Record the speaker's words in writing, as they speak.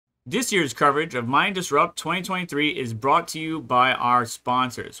This year's coverage of Mine Disrupt 2023 is brought to you by our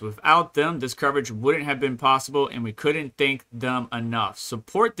sponsors. Without them, this coverage wouldn't have been possible, and we couldn't thank them enough.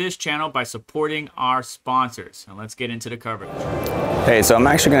 Support this channel by supporting our sponsors. And let's get into the coverage. Hey, so I'm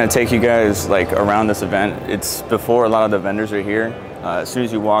actually going to take you guys around this event. It's before a lot of the vendors are here. As soon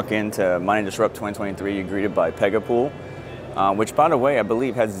as you walk into Mine Disrupt 2023, you're greeted by Vega Pool, which, by the way, I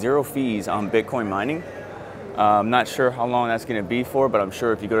believe has 0 fees on Bitcoin mining. I'm not sure how long that's going to be for, but I'm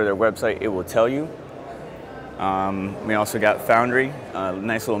sure if you go to their website, it will tell you. We also got Foundry,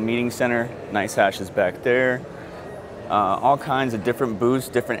 nice little meeting center, nice hashes back there. All kinds of different booths,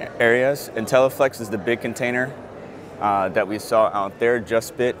 different areas. IntelliFlex is the big container that we saw out there,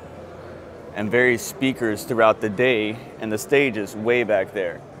 JustBit, and various speakers throughout the day, and the stage is way back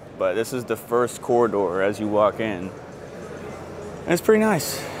there. But this is the first corridor as you walk in. And it's pretty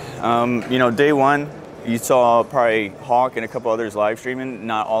nice. You know, day one, you saw probably Hawk and a couple others live streaming.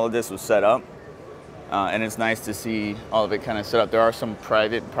 Not all of this was set up. And it's nice to see all of it kind of set up. There are some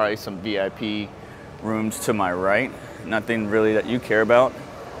private, probably some VIP rooms to my right. Nothing really that you care about.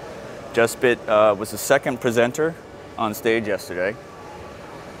 JustBit was the second presenter on stage yesterday.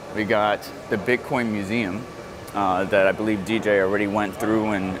 We got the Bitcoin Museum that I believe DJ already went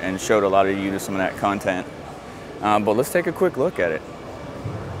through and showed a lot of you some of that content. But let's take a quick look at it.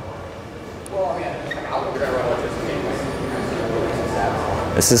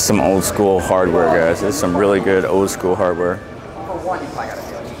 This is some old school hardware, guys. This is some really good old school hardware.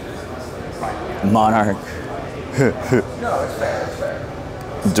 Monarch.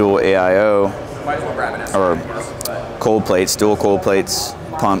 Dual AIO. Or cold plates, dual cold plates,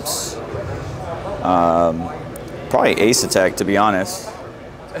 pumps. Probably Asus, to be honest.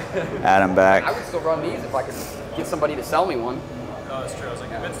 Add them back. I would still run these if I could get somebody to sell me one. Oh, that's true. I was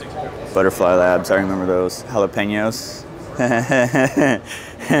like, Butterfly Labs, I remember those. Jalapenos.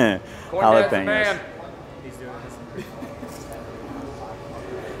 Jalapenos.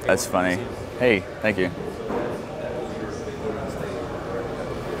 That's funny. Hey, thank you.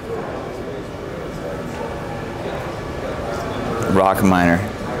 Rock Miner.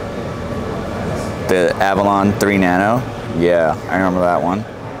 The Avalon 3 Nano. Yeah, I remember that one.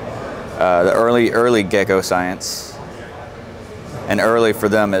 The early Gecko Science. And early for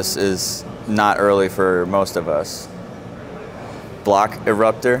them is not early for most of us. Block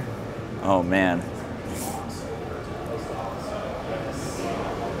Eruptor. Oh man.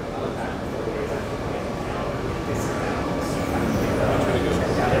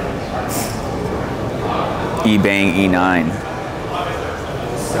 E-Bang E9.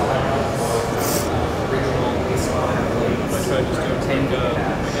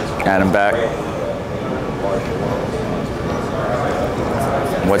 Add him back.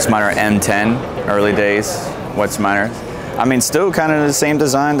 What's Miner M10, early days. What's Miner. I mean, still kind of the same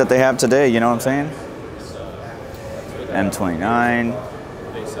design that they have today, you know what I'm saying? M29.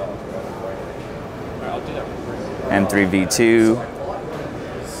 M3V2.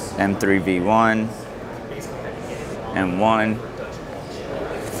 M3V1. M1.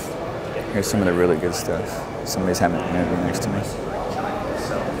 Here's some of the really good stuff. Somebody's having an interview next to me.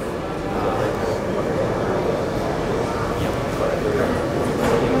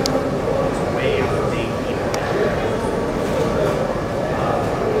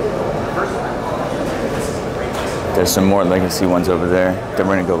 There's some more legacy ones over there that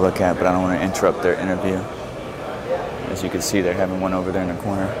we're gonna go look at, but I don't want to interrupt their interview. As you can see, they're having one over there in the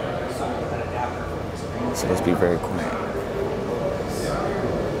corner. So let's be very quiet.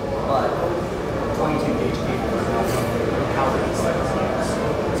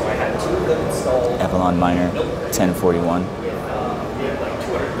 Avalon Miner 1041.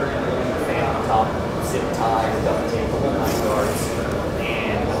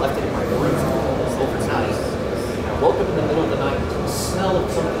 Woke up in the middle of the night to the smell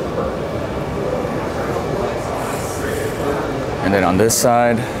of something burning. And then on this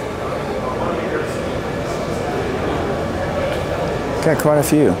side, got quite a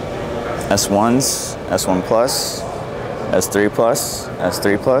few. S1s, S1 Plus, S3 Plus,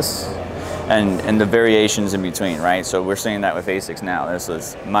 S3 Plus, and the variations in between, right? So we're seeing that with ASICs now.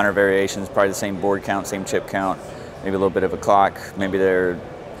 There's minor variations, probably the same board count, same chip count, maybe a little bit of a clock, maybe they're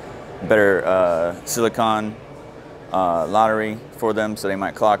better silicon lottery for them, so they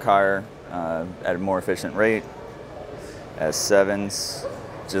might clock higher at a more efficient rate. S7s,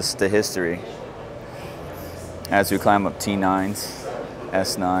 just the history. As we climb up T9s,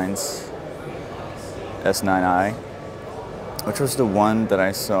 S9s, S9i, which was the one that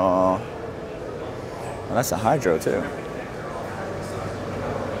I saw. Well, that's a Hydro too.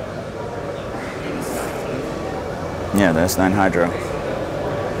 Yeah, the S9 Hydro.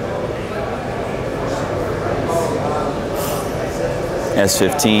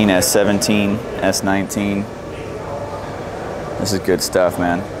 S15, S17, S19. This is good stuff,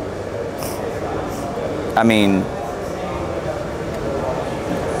 man. I mean,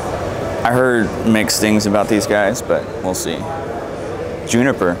 I heard mixed things about these guys, but we'll see.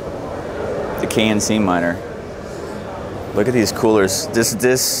 Juniper, the KNC miner. Look at these coolers.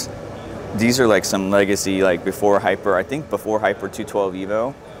 These are like some legacy, like before Hyper. I think before Hyper 212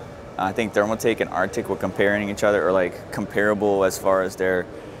 Evo. I think Thermaltake and Arctic were comparing each other, or like comparable as far as their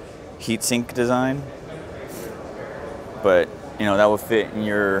heatsink design. But you know, that will fit in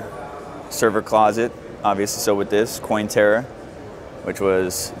your server closet, obviously. So with this Cointracker, which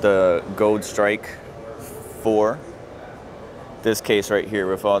was the Gold Strike 4. This case right here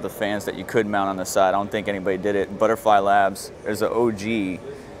with all the fans that you could mount on the side. I don't think anybody did it. Butterfly Labs, there's an OG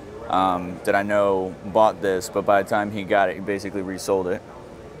that I know bought this, but by the time he got it, he basically resold it.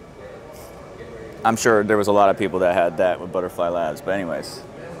 I'm sure there was a lot of people that had that with Butterfly Labs, but anyways,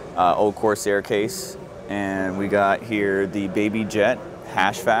 old Corsair case. And we got here the Baby Jet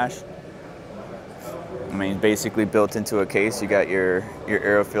Hash Fash. I mean, basically built into a case. You got your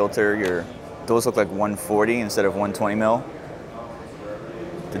aero filter, those look like 140 instead of 120 mil.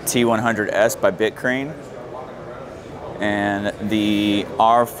 The T100S by Bitcrane. And the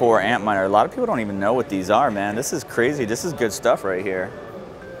R4 amp miner. A lot of people don't even know what these are, man. This is crazy. This is good stuff right here.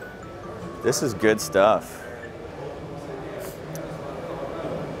 This is good stuff.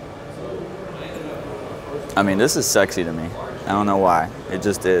 I mean, this is sexy to me. I don't know why. It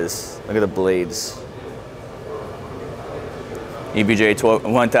just is. Look at the blades. EVGA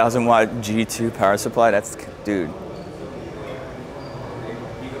 1000 watt G2 power supply. That's, dude.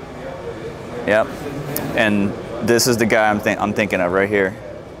 Yep. And this is the guy I'm thinking of right here.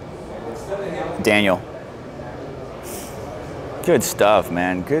 Daniel. Good stuff,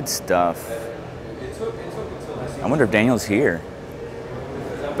 man. Good stuff. I wonder if Daniel's here.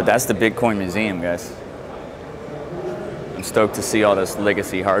 But that's the Bitcoin Museum, guys. I'm stoked to see all this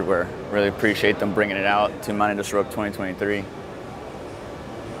legacy hardware. Really appreciate them bringing it out to Money Disrupt 2023.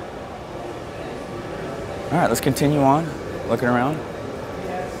 All right, let's continue on, looking around.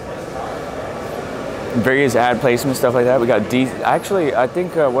 Various ad placements, stuff like that. We got actually, I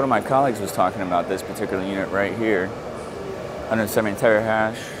think one of my colleagues was talking about this particular unit right here. 170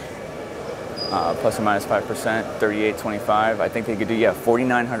 terahash, plus or minus 5%, 3825. I think they could do, yeah,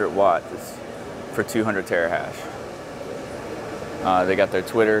 4,900 watts for 200 terahash. They got their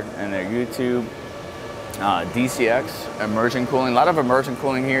Twitter and their YouTube. DCX, immersion cooling. A lot of immersion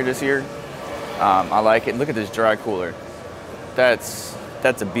cooling here this year. I like it. Look at this dry cooler. That's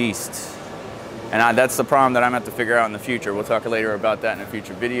a beast. And that's the problem that I'm going to have to figure out in the future. We'll talk later about that in a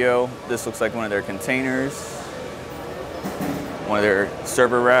future video. This looks like one of their containers. One of their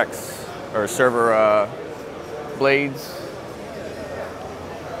server racks, or server blades.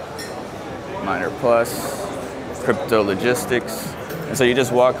 Miner Plus, Crypto Logistics. And so you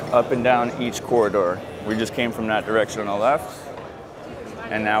just walk up and down each corridor. We just came from that direction on the left.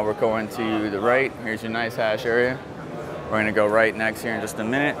 And now we're going to the right. Here's your nice hash area. We're gonna go right next here in just a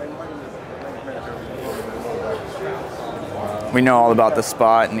minute. We know all about the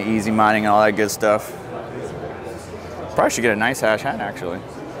spot and the easy mining and all that good stuff. Probably should get a nice hash hat, actually.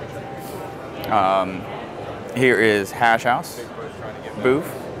 Here is Hash House booth.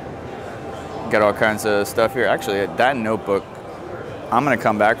 Got all kinds of stuff here. Actually, that notebook, I'm gonna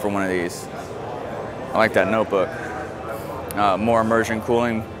come back for one of these. I like that notebook. More immersion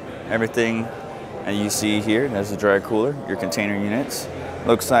cooling, everything. And you see here, there's the dry cooler, your container units.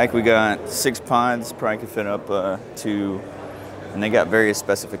 Looks like we got 6 pods, probably could fit up to, and they got various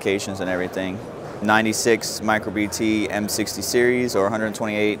specifications and everything. 96 micro BT M60 series or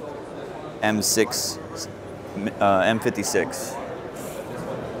 128 M6 M56.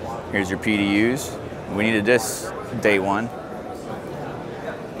 Here's your PDUs. We needed this day one.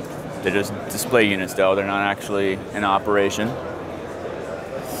 They're just display units though, they're not actually in operation.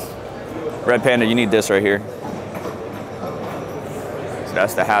 Red Panda, you need this right here. So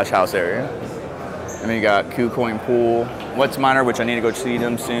that's the hash house area. And then you got KuCoin Pool, What's Miner, which I need to go see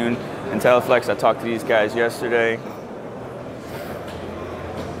them soon. IntelliFlex, I talked to these guys yesterday.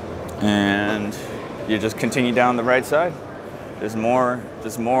 And you just continue down the right side. There's more,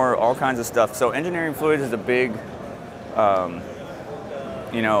 all kinds of stuff. So engineering fluids is a big,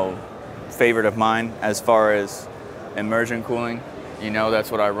 you know, favorite of mine as far as immersion cooling. You know,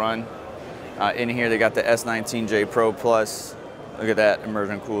 that's what I run. In here, they got the S19J Pro Plus. Look at that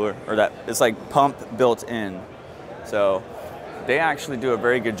immersion cooler, or that, it's like pump built in. So they actually do a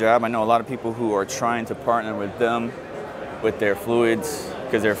very good job. I know a lot of people who are trying to partner with them with their fluids,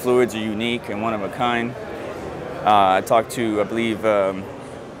 because their fluids are unique and one of a kind. I talked to, I believe,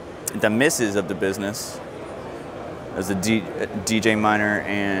 the missus of the business. There's a DJ Miner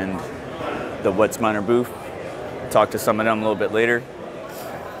and the What's Miner booth. Talked to some of them a little bit later.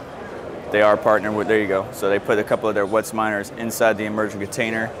 They are partnered with, there you go. So they put a couple of their What's Miners inside the immersion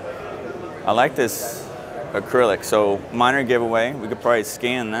container. I like this acrylic. So miner giveaway, we could probably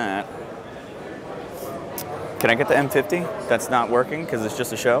scan that. Can I get the M50? That's not working because it's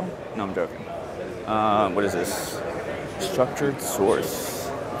just a show? No, I'm joking. What is this? Structured source.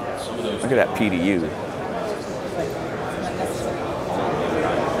 Look at that PDU.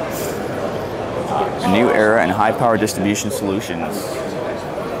 A new era in high power distribution solutions.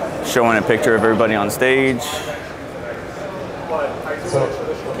 Showing a picture of everybody on stage.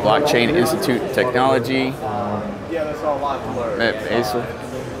 Blockchain Institute Technology. Asus.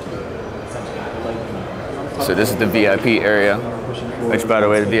 So this is the VIP area, which, by the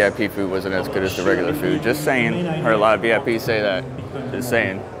way, the VIP food wasn't as good as the regular food. Just saying. Heard a lot of VIPs say that. Just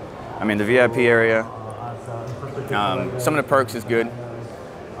saying. I mean, the VIP area, some of the perks is good,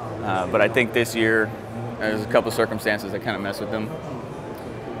 but I think this year there's a couple of circumstances that kind of mess with them.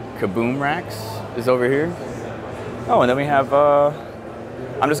 Kaboom Racks is over here. Oh, and then we have,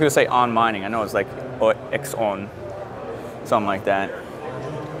 I'm just gonna say On Mining. I know it's like X On, something like that.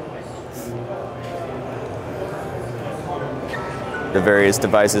 The various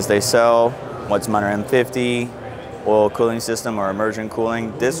devices they sell, What's Miner M50, oil cooling system or immersion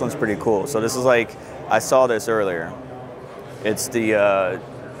cooling. This one's pretty cool. So this is like, I saw this earlier. It's the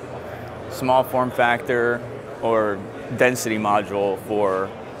small form factor or density module for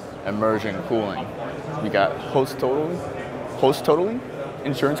immersion cooling. You got Host Totally,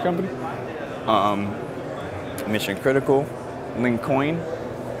 insurance company, Mission Critical, Linkcoin,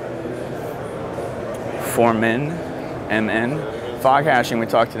 Foreman, MN. Fog hashing, we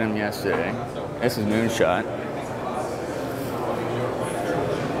talked to them yesterday. This is Moonshot.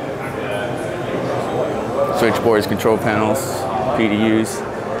 Switchboards, control panels, PDUs.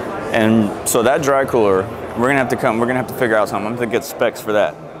 And so that dry cooler, we're gonna have to figure out something. I'm gonna get specs for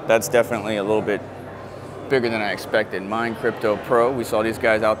that. That's definitely a little bit bigger than I expected. Mine Crypto Pro, we saw these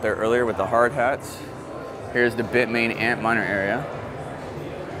guys out there earlier with the hard hats. Here's the Bitmain amp miner area.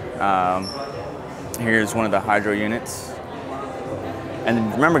 Here's one of the hydro units.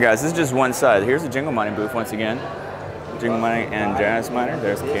 And remember guys, this is just one side. Here's the Jingle Mining booth once again. Jingle Mining and Jazz Miner,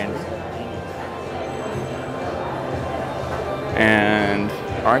 there's Candy. And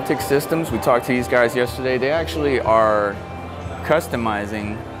Arctic Systems, we talked to these guys yesterday. They actually are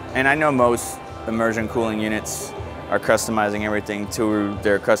customizing, and I know most immersion cooling units are customizing everything to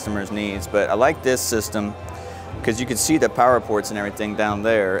their customers' needs, but I like this system because you can see the power ports and everything down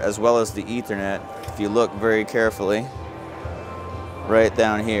there, as well as the Ethernet, if you look very carefully. Right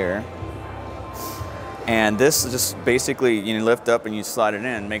down here. And this is just basically, you lift up and you slide it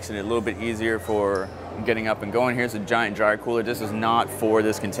in, makes it a little bit easier for getting up and going. Here's a giant dry cooler. This is not for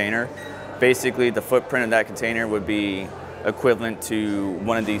this container. Basically, the footprint of that container would be equivalent to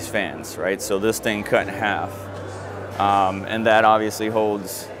one of these fans, right? So this thing cut in half. And that obviously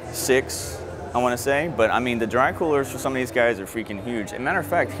holds 6, I want to say. But I mean, the dry coolers for some of these guys are freaking huge. As a matter of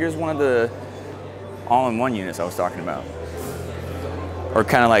fact, here's one of the all-in-one units I was talking about. Or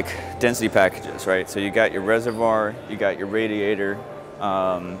kind of like density packages, right? So you got your reservoir, you got your radiator,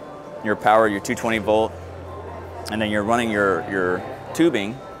 your power, your 220 volt, and then you're running your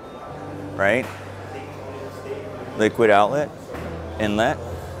tubing, right? Liquid outlet, inlet,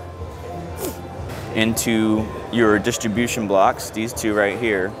 into your distribution blocks, these two right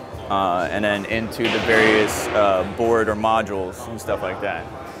here, and then into the various board or modules and stuff like that.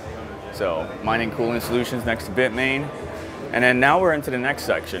 So mining cooling solutions next to Bitmain. And then now we're into the next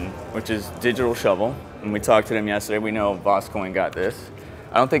section, which is digital shovel. And we talked to them yesterday. We know Voscoin got this.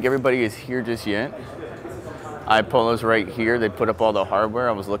 I don't think everybody is here just yet. iPolo's right here. They put up all the hardware.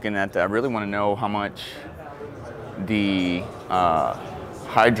 I was looking at that. I really want to know how much the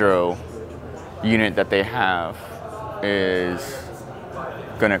hydro unit that they have is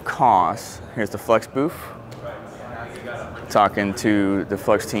gonna cost. Here's the Flex booth. Talking to the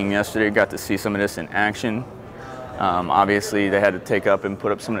Flex team yesterday, got to see some of this in action. Obviously, they had to take up and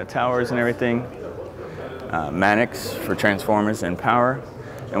put up some of the towers and everything. Mannix for transformers and power.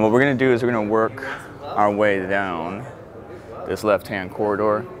 And what we're gonna do is we're gonna work our way down this left-hand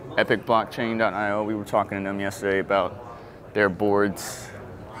corridor. EpicBlockchain.io, we were talking to them yesterday about their boards.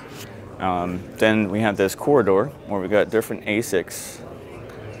 Then we have this corridor where we got different ASICs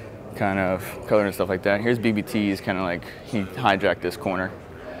kind of color and stuff like that. Here's BBT's kind of like, he hijacked this corner.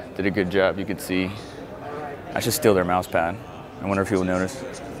 Did a good job, you could see. I should steal their mouse pad. I wonder if he will notice.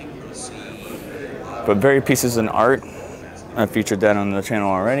 But very pieces in art. I featured that on the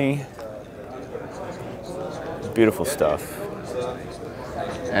channel already. Beautiful stuff.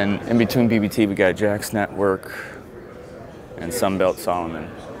 And in between BBT, we got Jack's Network and Sunbelt Solomon.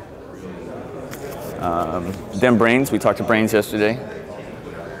 Then Brains, we talked to Brains yesterday.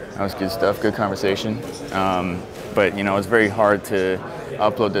 That was good stuff, good conversation. But you know, it's very hard to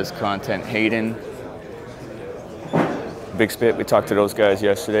upload this content. Hayden, Big Spit, we talked to those guys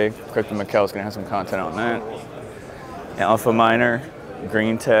yesterday. Crypto Mikkel's gonna have some content on that. Alpha Miner,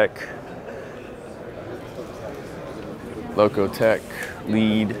 Green Tech, Loco Tech,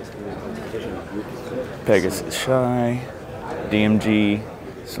 Lead, Pegasus Shy, DMG,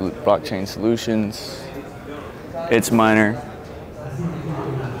 Blockchain Solutions, It's Miner,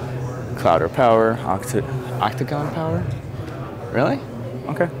 Clouder Power, Octagon Power? Really?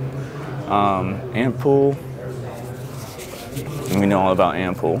 Okay. Ampool. We know all about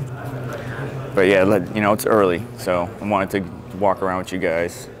Ampool. But yeah, you know, it's early, so I wanted to walk around with you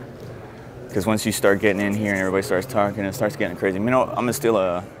guys. Because once you start getting in here and everybody starts talking, it starts getting crazy. You know, I'm gonna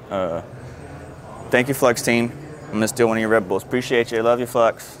steal thank you, Flex team. I'm gonna steal one of your Red Bulls. Appreciate you, love you,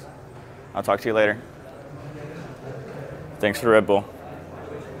 Flex. I'll talk to you later. Thanks for the Red Bull.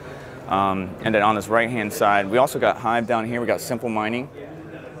 And then on this right-hand side, we also got Hive down here. We got Simple Mining,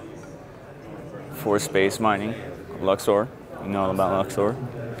 for space mining, Luxor. You know all about Luxor.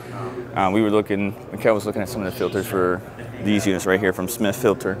 Mikkel was looking at some of the filters for these units right here from Smith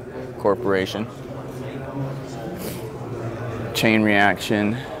Filter Corporation. Chain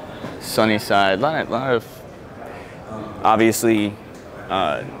Reaction, Sunnyside, a lot of obviously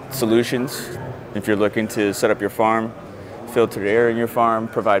solutions if you're looking to set up your farm, filter air in your farm,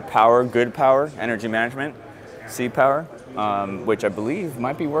 provide power, good power, energy management, C-Power, which I believe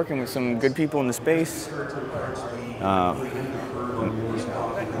might be working with some good people in the space.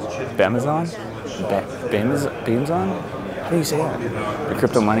 Bamazon? How do you say that? The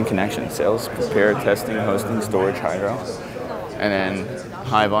Crypto Mining Connection, sales, prepare, testing, hosting, storage, hydro. And then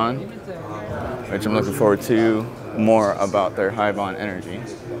Hivon, which I'm looking forward to more about their Hivon energy.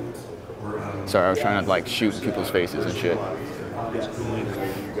 Sorry, I was trying to like shoot people's faces and shit.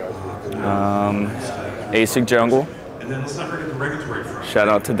 ASIC Jungle. Shout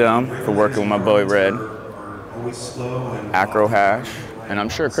out to them for working with my boy Red. Acro Hash. And I'm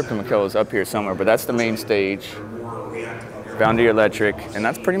sure Crypto Mikkel is up here somewhere, but that's the main stage. Boundary Electric, and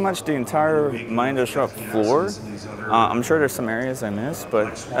that's pretty much the entire Mind Disrupt floor. I'm sure there's some areas I missed,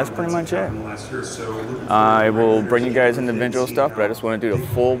 but that's pretty much it. I will bring you guys individual stuff, but I just want to do a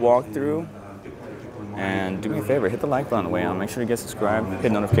full walkthrough. And do me a favor, hit the like button on the way out. Make sure to get subscribed,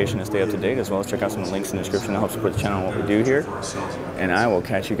 hit notification to stay up to date, as well as check out some links in the description to help support the channel and what we do here. And I will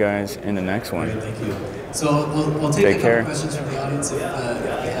catch you guys in the next one. So we'll take a couple questions from the audience if